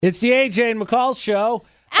It's the AJ and McCall show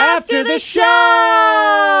after the show.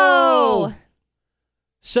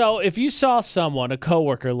 So if you saw someone, a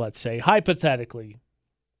coworker, let's say, hypothetically,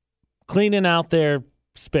 cleaning out their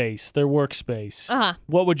space, their workspace,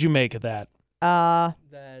 what would you make of that?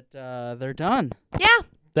 That they're done. Yeah.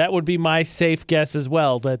 That would be my safe guess as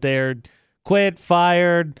well, that they're quit,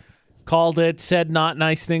 fired, called it, said not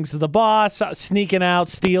nice things to the boss, sneaking out,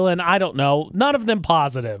 stealing. I don't know. None of them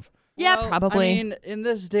positive. Yeah, Well, probably. I mean, in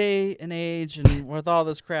this day and age and with all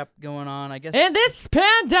this crap going on, I guess. In this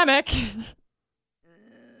pandemic.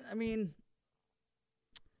 I mean,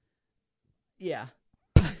 yeah.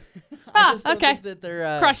 Okay. That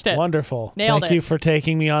they're, Crushed it. Wonderful. Nailed Thank it. you for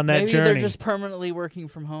taking me on that maybe journey. they're just permanently working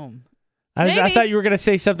from home. I thought you were going to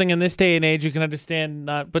say something in this day and age you can understand,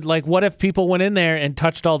 but like, what if people went in there and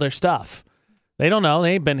touched all their stuff? They don't know.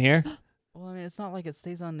 They ain't been here. Well, I mean, it's not like it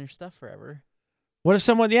stays on their stuff forever. What if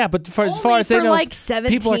someone, but as far as they for know, like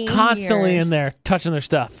 17 people are constantly years. in there touching their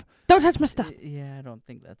stuff. Don't touch my stuff. Yeah, I don't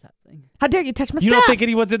think that's happening. How dare you touch my You stuff? don't think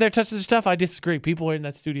anyone's in there touching their stuff? I disagree. People are in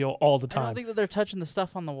that studio all the I time. don't think that they're touching the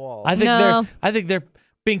stuff on the wall. I think No. they're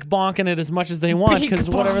bink bonking it as much as they want because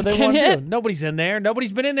whatever they want to bonking do. it. Nobody's in there.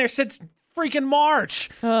 Nobody's been in there since freaking March.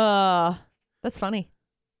 That's funny.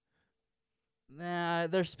 Nah,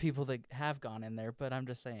 there's people that have gone in there, but I'm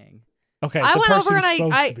just saying. Okay, I the went over person's and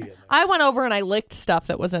supposed I to be in there. I went over and I licked stuff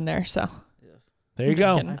that was in there. So There you I'm just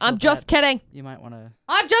go. kidding. I I'm feel just kidding. You might want to.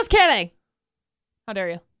 I'm just kidding. How dare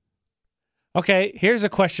you? Okay, here's a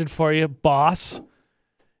question for you, boss.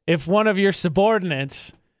 If one of your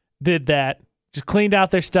subordinates did that, just cleaned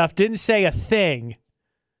out their stuff, didn't say a thing,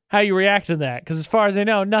 how you react to that? Because as far as I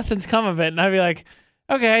know, nothing's come of it. And I'd be like,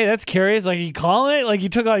 okay, that's curious. Like, you calling it? Like, you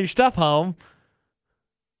took all your stuff home.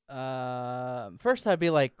 First, I'd be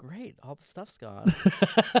like, great, all the stuff's gone.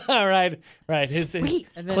 All right. His Sweet.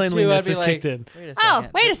 And then cleanliness two, I'd has be kicked in. Wait a Oh,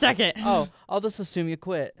 second. wait a second. Oh, I'll just assume you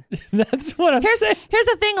quit. That's what I'm saying. Here's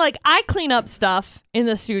the thing. Like, I clean up stuff in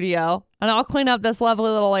the studio, and I'll clean up this lovely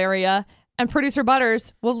little area, and producer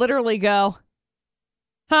Butterz will literally go,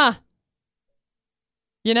 "Huh?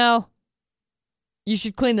 You know, you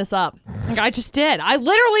should clean this up." Like, I just did. I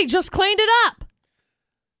literally just cleaned it up.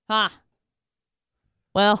 Huh?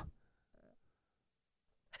 Well.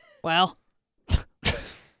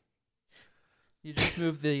 You just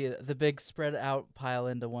move the big spread out pile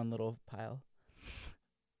into one little pile.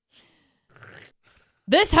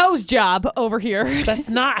 This hose job over here. That's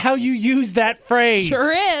not how you use that phrase.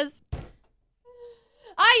 Sure is.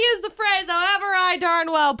 I use the phrase however I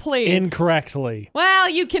darn well please. Incorrectly. Well,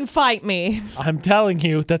 you can fight me. I'm telling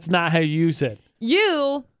you, that's not how you use it.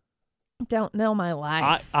 You don't know my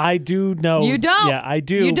life. I do know. You don't. Yeah, I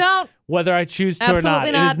do. You don't. Whether I choose to or not. Absolutely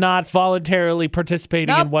It not. is not voluntarily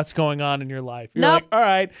participating Nope. in what's going on in your life. You're Nope. like, all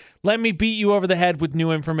right, let me beat you over the head with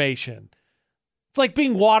new information. It's like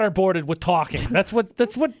being waterboarded with talking. That's what's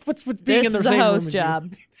being in the This is same a room host as you.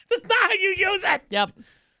 job. That's not how you use it. Yep.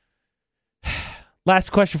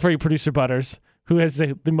 Last question for you, producer Butterz, who has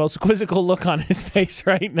the most quizzical look on his face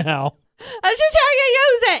right now. That's just how you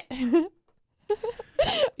use it.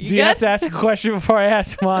 Do you have to ask a question before I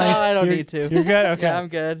ask mine? No, I don't need to. You're good? Okay. Yeah, I'm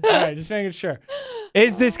good. All right, just making sure.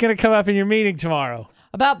 Is this going to come up in your meeting tomorrow?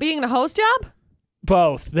 About being a host job?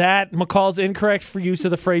 Both. That, McCall's incorrect for use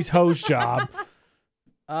of the phrase hose job,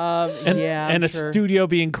 and, yeah, I'm and a sure. studio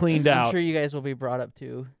being cleaned I'm out. sure you guys will be brought up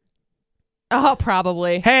too. Oh,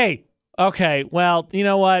 probably. Hey, okay, well, you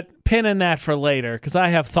know what? Pin in that for later, because I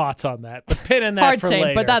have thoughts on that. But pin in that Hard for save,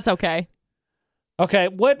 later. but that's okay. Okay,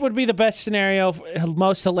 what would be the best scenario,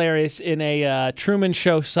 most hilarious in a Truman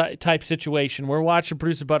Show type situation? We're watching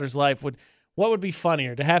Producer Butterz' life. What would be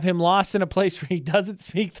funnier? To have him lost in a place where he doesn't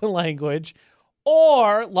speak the language,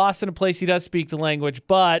 or lost in a place he does speak the language,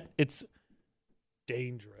 but it's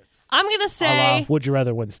dangerous? I'm going to A say la Would You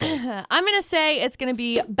Rather Winston. I'm going to say it's going to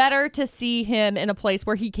be better to see him in a place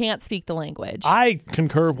where he can't speak the language. I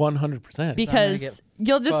concur 100%. Because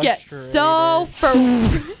you'll just get so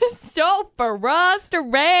so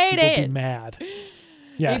frustrated. People be mad.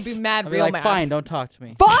 Yes. You'd be mad, I'll real be like, mad. fine, don't talk to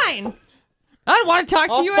me. Fine. I don't want to talk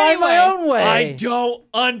to I'll you find anyway. my own way. I don't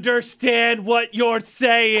understand what you're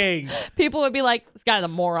saying. People would be like, this guy's a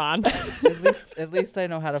moron. At least I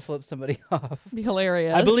know how to flip somebody off. Be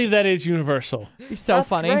hilarious. I believe that is universal. Be so That's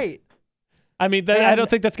funny. great. I mean, I don't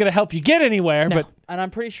think that's going to help you get anywhere, No. but And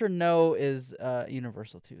I'm pretty sure no is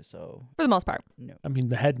universal too. So For the most part. no. I mean,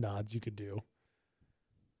 the head nods you could do.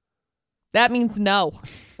 That means no.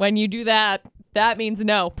 When you do that, that means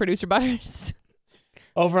no, Producer Butterz.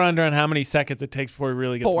 Over under on how many seconds it takes before he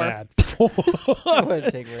really gets 4. mad. It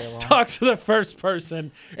wouldn't take very long. Talk to the first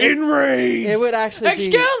person enraged. It would actually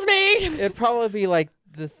Excuse me. It'd probably be like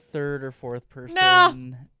the third or fourth person. Nah.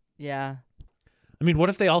 Yeah. I mean, what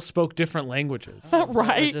if they all spoke different languages? That would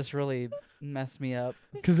Right. just really mess me up.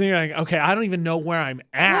 Because then you're like, okay, I don't even know where I'm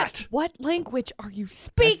at. What language are you That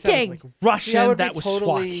sounds speaking? like Russian. Yeah, I would be that was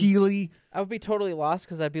totally- Swahili. I would be totally lost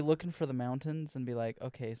because I'd be looking for the mountains and be like,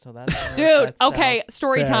 okay, so that's north, Dude, that's okay, south.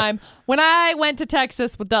 story Fair. time. When I went to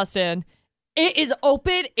Texas with Dustin, it is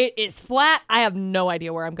open, it is flat. I have no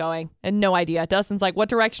idea where I'm going and no idea. Dustin's like, what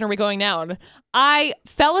direction are we going now? And I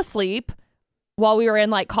fell asleep while we were in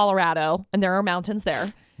like Colorado, and there are mountains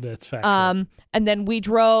there. That's factual. And then we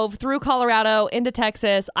drove through Colorado into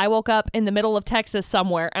Texas. I woke up in the middle of Texas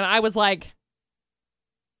somewhere, and I was like,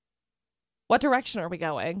 what direction are we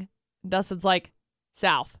going? Dustin's like,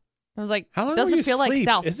 south. I was like, How long doesn't were you feel like asleep?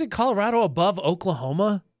 south. Isn't Colorado above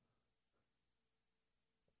Oklahoma?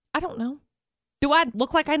 I don't know. Do I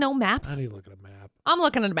look like I know maps? I need to look at a map. I'm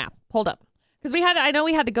looking at a map. Hold up. Because I know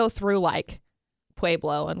we had to go through like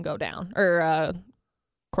Pueblo and go down, or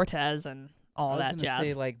Cortez and all I was that gonna jazz.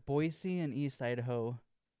 say like Boise and East Idaho.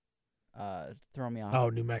 Throw me off. Oh,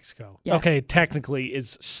 New Mexico. Yeah. Okay, technically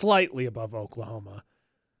is slightly above Oklahoma.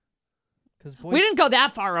 Because We didn't go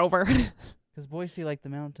that far over. Because Boise, like the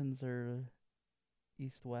mountains are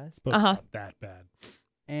east-west, Supposed Uh-huh. to not that bad.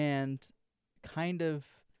 and kind of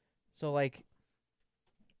so like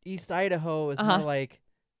East Idaho is Uh-huh. more like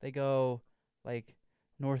they go like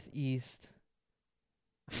northeast,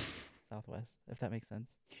 southwest. If that makes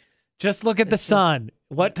sense. Just look at the It's just- sun.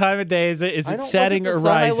 What time of day is it? Is I it don't setting look at or the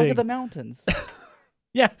sun, rising? I look at the mountains.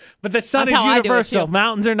 Yeah, but the sun That's is how I do it, universal. too.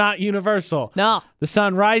 Mountains are not universal. No. The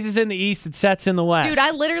sun rises in the east, it sets in the west. Dude,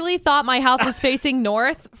 I literally thought my house was facing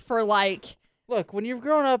north for like, Look, when you've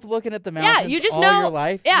grown up looking at the mountains you just all know- your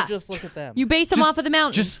life, yeah. you just look at them. you base them Just- off of the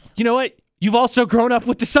mountains. Just, you know what? You've also grown up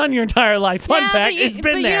with the sun your entire life. Fun yeah, fact, but it's you,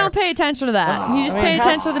 been but there. you don't pay attention to that. You just I pay mean,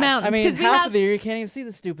 attention to the mountains. I mean, 'cause we half have, of the year you can't even see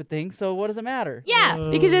the stupid thing, so what does it matter? yeah,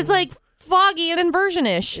 because it's like foggy and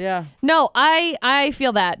inversion-ish. Yeah. No, I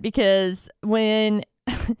feel that because when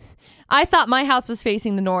I thought my house was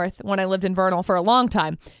facing the north when I lived in Vernal for a long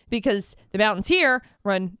time because the mountains here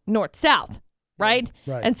run north-south, right?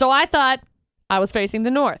 Right. And so I thought I was facing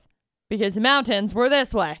the north because the mountains were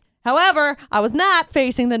this way. However, I was not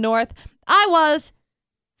facing the north. I was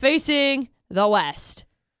facing the west.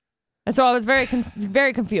 And so I was very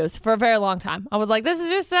very confused for a very long time. I was like, this is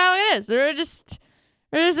just how it is. They're just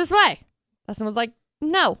this way. Dustin was like,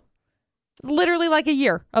 no. It's literally like a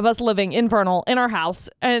year of us living in Vernal in our house.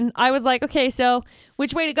 And I was like, okay, so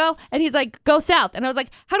which way to go? And he's like, go south. And I was like,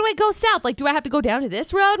 how do I go south? Like, do I have to go down to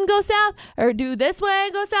this road and go south? Or do this way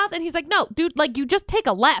and go south? And he's like, no, dude, like you just take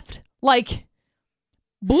a left. Like,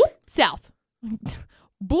 boop, south.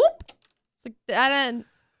 Boop. It's like, I don't,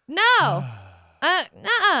 no.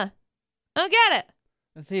 Nuh-uh. I don't get it.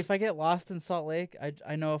 And see, if I get lost in Salt Lake,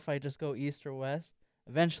 I know if I just go east or west,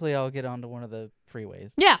 eventually I'll get onto one of the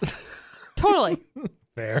freeways. Yeah, totally.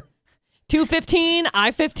 Fair. 215,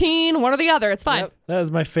 I-15, one or the other. It's fine. Yep. That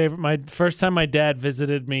was my favorite. My first time my dad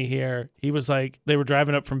visited me here, he was like, they were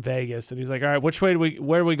driving up from Vegas, and he's like, all right, where do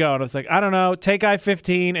we go? And I was like, I don't know. Take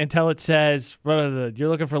I-15 until it says, you're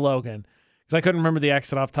looking for Logan. Because I couldn't remember the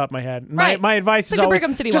exit off the top of my head. Right. My advice It's is like the always,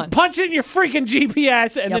 Brigham City just one. punch it in your freaking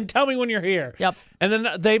GPS and Yep. then tell me when you're here. Yep. And then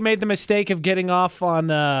they made the mistake of getting off on,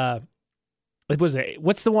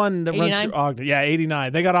 what's the one that runs 89? through Ogden? Yeah,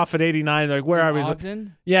 89. They got off at 89. They're like, where are we? I was like,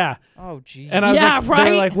 Ogden? yeah. Oh, geez. And I was Yeah, like, they were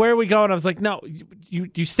right? like, where are we going? I was like, no,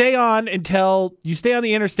 you stay on the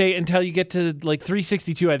interstate until you get to like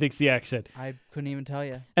 362, I think's the exit. I couldn't even tell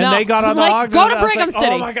you. And No, they got on the like, Ogden. go and to I was Brigham like,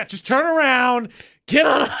 City. Oh my God, just turn around, get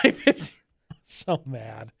on I-15. So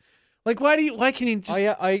mad. Like, why can you just?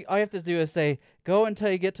 All you have to do is say, go until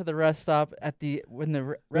you get to the rest stop when the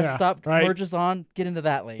rest Yeah, stop right. merges on, get into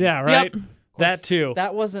that lane. Yeah, right. Yep. That too.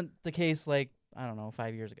 That wasn't the case, like, I don't know,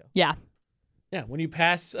 5 years ago. Yeah. Yeah, when you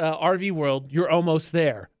pass RV World, you're almost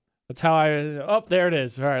there. That's how there it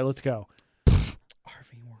is. All right, let's go.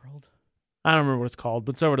 RV World. I don't remember what it's called,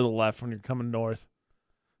 but it's over to the left when you're coming north.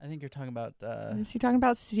 I think you're talking about, Is he talking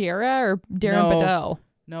about Sierra or Darren No. Badeau?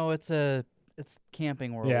 no, it's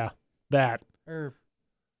Camping World. Yeah, that. Or,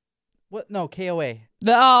 what? No, KOA.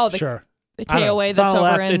 The Sure. the I don't know. KOA It's on that's the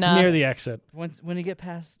over left. in It's near the exit. When you get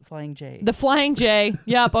past Flying J. the Flying J.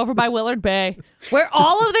 Yep, over by Willard Bay, where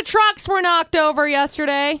all of the trucks were knocked over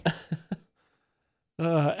yesterday.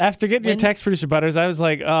 After getting your When- text, Producer Butterz, I was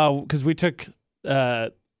like, oh, because we took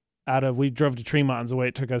we drove to Tremont's the way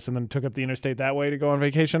it took us and then took up the interstate that way to go on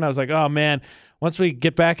vacation. I was like, oh man, once we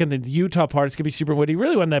get back in the Utah part, it's gonna be super windy. It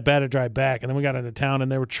really wasn't that bad to drive back. And then we got into town and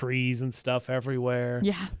there were trees and stuff everywhere.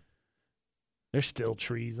 Yeah. There's still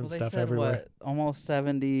trees and Well, they stuff said, everywhere. What, almost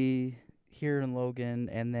 70 here in Logan,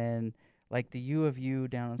 and then like the U of U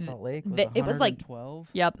down in Salt Lake was It was like 112.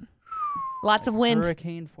 Yep. Lots of wind.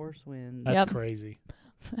 Hurricane force winds. That's Yep. crazy.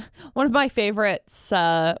 One of my favorites,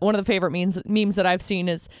 one of the favorite memes that I've seen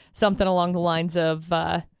is something along the lines of,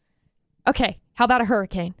 okay, how about a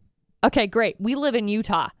hurricane? Okay, great. We live in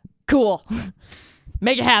Utah. Cool.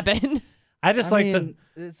 Make it happen. I just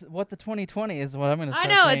it's what the 2020 is what I'm going to I start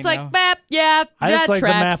know. saying It's like, now. map, yeah, I just that like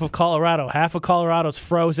tracks. the map of Colorado. Half of Colorado's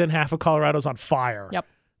frozen, half of Colorado's on fire. Yep.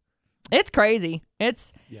 It's crazy.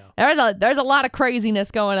 There's Yeah. a lot of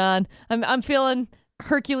craziness going on. I'm feeling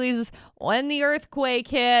Hercules when the earthquake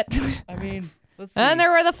hit. I mean, let's see. And there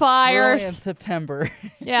were the We're only in fires. September.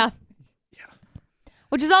 Yeah.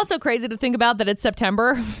 Which is also crazy to think about that it's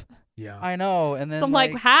September. Yeah. I know. And then So I'm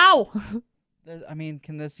like, how? I mean,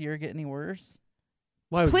 can this year get any worse?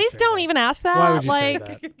 Why would you Please say don't that? even ask that. Why would you like,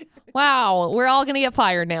 say that? wow, we're all going to get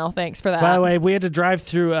fired now. Thanks for that. By the way, we had to drive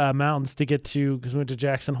through mountains to get to, because we went to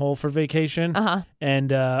Jackson Hole for vacation. Uh-huh.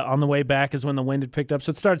 And on the way back is when the wind had picked up. So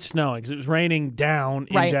it started snowing because it was raining down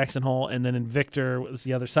in Right. Jackson Hole. And then in Victor was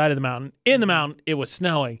the other side of the mountain. In the mountain, it was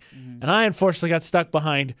snowing. And I unfortunately got stuck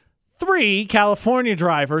behind 3 California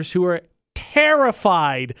drivers who were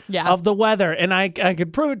terrified Yeah. of the weather. And I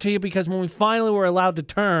could prove it to you because when we finally were allowed to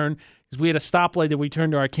turn, because we had a stoplight that we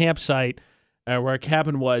turned to our campsite where our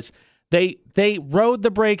cabin was, they rode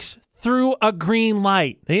the brakes through a green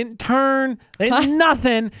light. They didn't turn. They did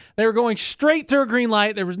nothing. They were going straight through a green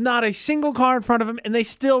light. There was not a single car in front of them, and they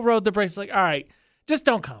still rode the brakes. Like, all right, just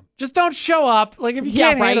don't come. Just don't show up. Like, if you Yeah,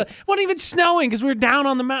 can't handle right. it. It wasn't even snowing because we were down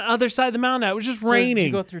on the other side of the mountain. It was just So did raining.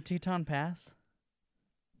 you go through Teton Pass?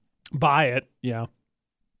 Buy it, yeah.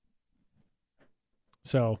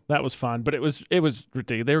 So that was fun, but it was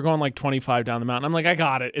ridiculous. They were going like 25 down the mountain. I'm like, I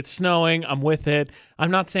got it. It's snowing. I'm with it. I'm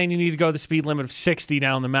not saying you need to go the speed limit of 60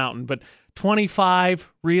 down the mountain, but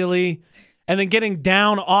 25, really? And then getting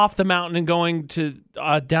down off the mountain and going to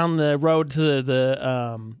down the road to the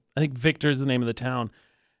I think Victor is the name of the town.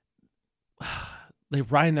 They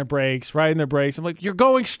riding their brakes. I'm like, you're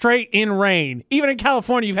going straight in rain. Even in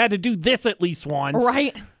California, you've had to do this at least once.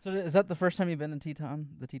 Right. So is that the first time you've been in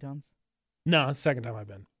the Tetons? No, it's the second time I've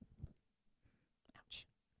been.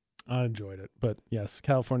 I enjoyed it. But yes,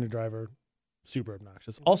 California driver, super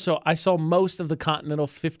obnoxious. Also, I saw most of the continental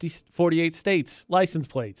 48 states license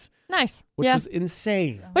plates, Nice. which yeah. was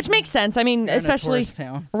insane. Which makes sense. I mean, You're in a especially tourist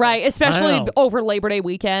town, so- right, especially I know. over Labor Day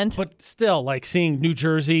weekend. But still, like seeing New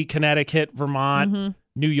Jersey, Connecticut, Vermont,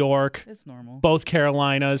 New York, It's normal. both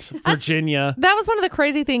Carolinas, Virginia. That was one of the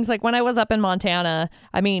crazy things. Like when I was up in Montana,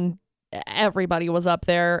 I mean, everybody was up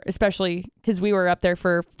there, especially because we were up there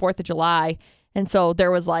for 4th of July. And so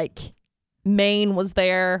there was like Maine was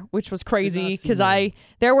there, which was crazy see because Maine.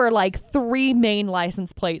 there were like 3 Maine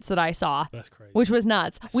license plates that I saw, That's crazy. which was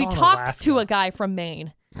nuts. We saw in talked to Alaska. a guy from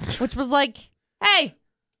Maine, which was like, hey,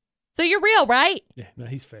 so you're real, right? Yeah, no,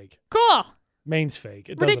 he's fake. Cool. Maine's fake.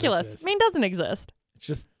 It doesn't Ridiculous. exist. Maine doesn't exist. It's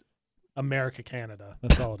just America, Canada.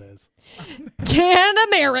 That's all it is. Can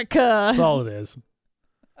America. That's all it is.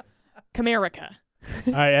 Camerica.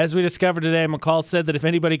 All right, as we discovered today, McCall said that if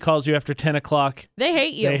anybody calls you after 10 o'clock, They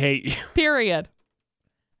hate you. they hate you. Period.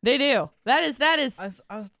 They do. That is I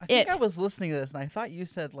think it. I was listening to this, and I thought you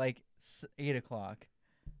said like 8 o'clock.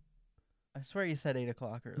 I swear you said 8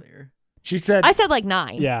 o'clock earlier. She said, I said like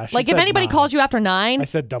 9. Yeah, she like if said anybody 9. calls you after 9, I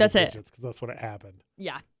said double that's it. digits because that's what it happened.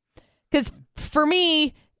 yeah. Because for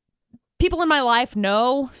me, people in my life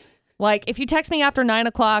know, like if you text me after 9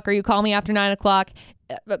 o'clock or you call me after 9 o'clock,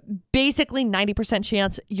 basically 90%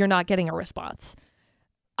 chance you're not getting a response.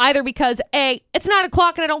 Either because A, it's 9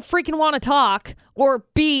 o'clock and I don't freaking want to talk, or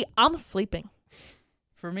B, I'm sleeping.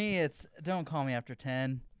 For me, it's don't call me after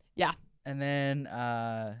 10. Yeah. And then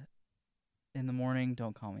in the morning,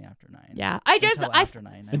 don't call me after 9. Yeah. Until after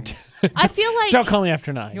 9. I mean. I feel like Don't call me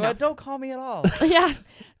after 9. You know what? Don't call me at all. yeah.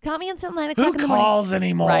 Call me until 9 o'clock Who in the morning. calls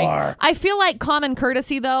anymore? Right. I feel like common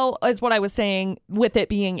courtesy, though, is what I was saying with it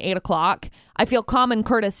being 8 o'clock. I feel common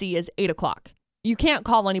courtesy is 8 o'clock. You can't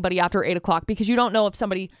call anybody after 8 o'clock because you don't know if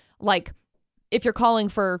somebody, like, if you're calling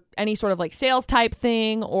for any sort of like sales type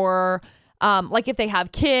thing or like if they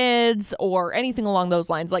have kids or anything along those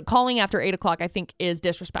lines. Like calling after 8 o'clock, I think is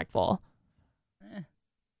disrespectful.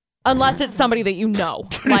 Unless it's somebody that you know.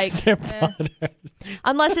 Like,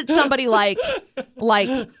 unless it's somebody like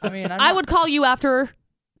I mean, I would call you after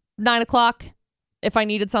 9 o'clock if I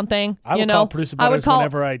needed something. I would you know, call Producer I would Butterz call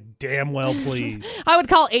whenever I damn well please. I would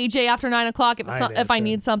call AJ after 9 o'clock if it's I not, if I answer.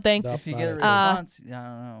 need something. Nope, if you not get a answer. response, I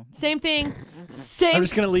don't know. Same thing. Same. I'm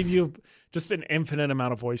just going to leave you just an infinite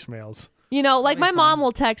amount of voicemails. You know, like That'd my be mom fun.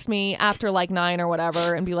 will text me after like 9 or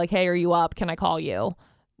whatever and be like, "Hey, are you up? Can I call you?"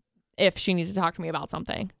 if she needs to talk to me about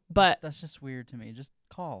something. But That's just weird to me. Just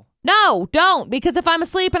call. no, don't. Because if I'm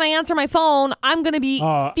asleep and I answer my phone, I'm going to be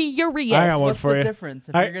furious. I got one What's for the you. difference?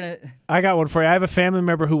 If I- you're gonna, I got one for you. I have a family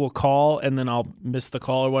member who will call and then I'll miss the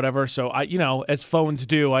call or whatever. So I, as phones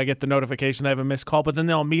do, I get the notification I have a missed call, but then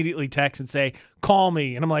they'll immediately text and say, "Call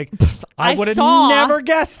me," and I'm like, I would have never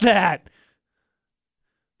guessed that.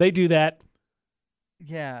 They do that.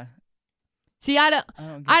 yeah. See, I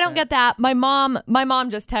don't get that. My mom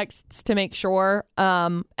just texts to make sure.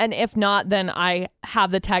 And if not, then I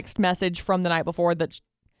have the text message from the night before that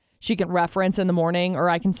she can reference in the morning,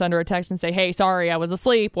 or I can send her a text and say, "Hey, sorry, I was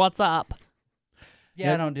asleep. What's up?"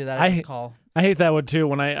 Yeah, I don't do that. I just call. I hate that one too.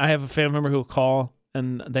 When I have a family member who will call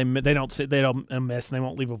and they don't miss and they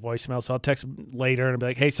won't leave a voicemail, so I'll text them later and I'll be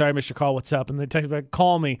like, "Hey, sorry, I missed your call. What's up?" And they text me like,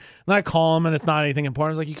 "Call me." And then I call them and it's not anything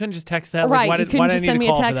important. I was like, "You couldn't just text that? Right? Like, You couldn't just send me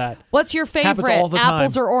a text. For that? What's your Happens favorite? all the time.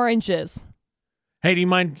 Apples or oranges? Hey, do you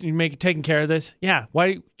mind taking care of this? Yeah.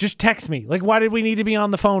 Why? Just text me. Like, why did we need to be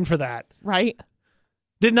on the phone for that? Right?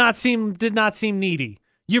 Did not seem needy.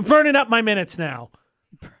 You're burning up my minutes now.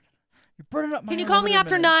 You're burning up my Can you call me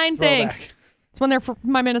after minutes. 9? Thanks. It's when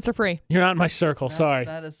my minutes are free. You're not in my circle. Sorry.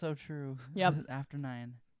 That is so true. Yep. After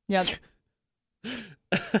 9. Yep.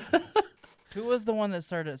 Who was the one that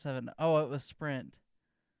started at 7? Oh, it was Sprint.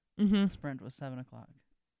 Mm-hmm. Sprint was 7 o'clock.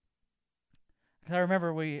 I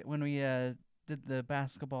remember when we did the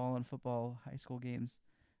basketball and football high school games,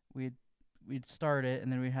 we'd start it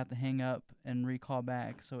and then we'd have to hang up and recall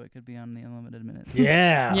back so it could be on the unlimited minutes.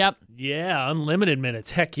 Yeah. Yep. Yeah. Unlimited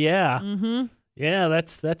minutes. Heck yeah. Mm-hmm. Yeah.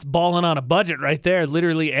 That's balling on a budget right there,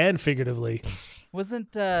 literally and figuratively. Wasn't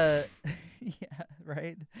yeah,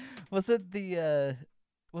 right? Was it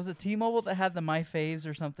T-Mobile that had the My Faves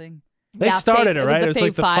or something? They started it, right? It was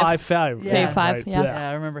like the 5. Yeah. Fave 5, right? yeah.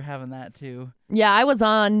 I remember having that too. Yeah, I was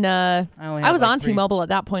on. I was on T-Mobile at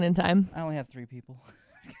that point in time. I only have 3 people.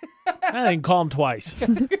 I didn't call him twice.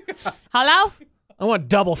 Hello? I want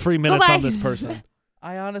double free minutes Goodbye. on this person.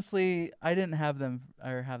 I didn't have them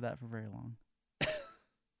or have that for very long.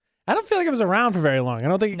 I don't feel like it was around for very long. I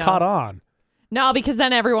don't think it caught on. No, because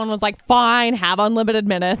then everyone was like, "Fine, have unlimited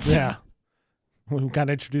minutes." Yeah. We got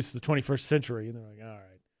introduced to the 21st century, and they're like, "All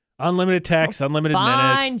right, unlimited text, unlimited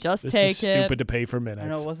fine, minutes. just this take is it." stupid to pay for minutes."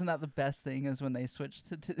 I know, wasn't that the best thing is when they switched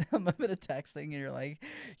to unlimited texting and you're like,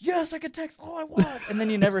 yes, I can text all I want. And then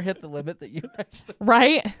you never hit the limit that you actually.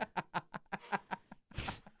 Right?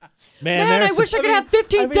 Man, I wish I could have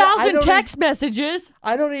 15,000 text messages.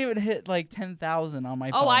 I don't even hit like 10,000 on my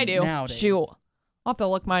phone. Oh, I do. Nowadays. Shoot. I'll have to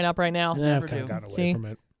look mine up right now. Yeah, I've Never kind of do. gotten away See? from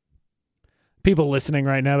it. People listening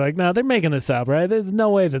right now are like, no, they're making this up, right? There's no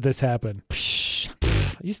way that this happened. I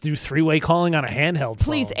used to do 3-way calling on a handheld phone.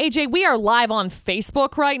 Please, AJ, we are live on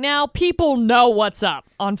Facebook right now. People know what's up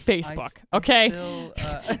on Facebook, okay? Still,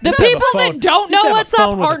 The people that don't know what's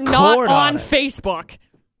up are with a not cord on on it. Facebook.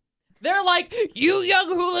 They're like, "You young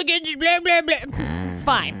hooligans, blah, blah, blah." It's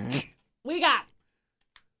fine. We got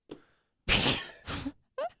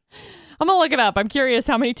I'm going to look it up. I'm curious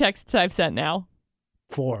how many texts I've sent now.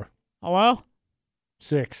 4, Hello?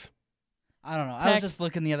 6. I don't know. I was Text just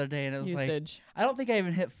looking the other day and it was Usage. like, I don't think I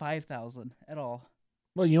even hit 5,000 at all.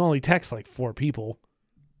 Well, you only text like 4 people.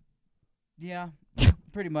 Yeah,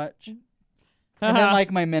 pretty much. And then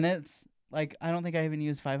like my minutes, like I don't think I even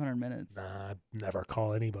used 500 minutes. Nah, I never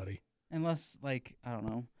call anybody. Unless, like, I don't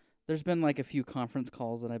know. There's been, like, a few conference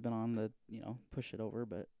calls that I've been on that, push it over,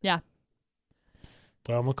 but...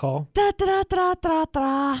 But I'm going to call.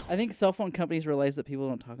 I think cell phone companies realize that people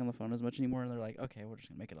don't talk on the phone as much anymore, and they're like, okay, we're just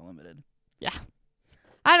going to make it unlimited. Yeah.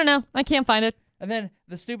 I don't know. I can't find it. And then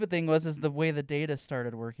the stupid thing is the way the data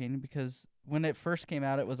started working, because when it first came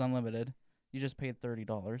out, it was unlimited. You just paid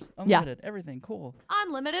 $30. Unlimited, everything, cool.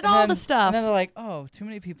 Unlimited, And all then- the stuff. And then they're like, oh, too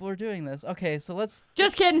many people are doing this. Okay, so let's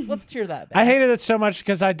kidding. Let's tear that back. I hated it so much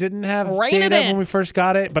because I didn't have Rein it data in. when we first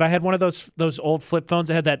got it, but I had one of those old flip phones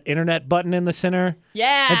that had that internet button in the center.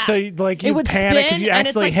 Yeah. And so you would panic because spin, you and it's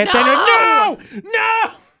actually like, hit no! that.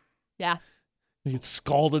 No! Yeah. You get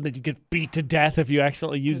scalded that you get beat to death if you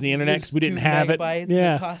accidentally use the You internet used because we didn't 2 have it. megabytes and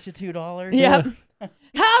Yeah. it cost you $2. Yep.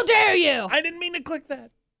 How dare you? I didn't mean to click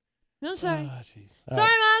that. I'm sorry. Oh, jeez. Sorry,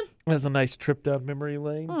 man. That was a nice trip down memory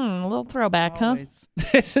lane. A little throwback, huh? Always.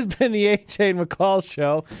 This has been the AJ and McCall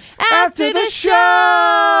Show. After the show!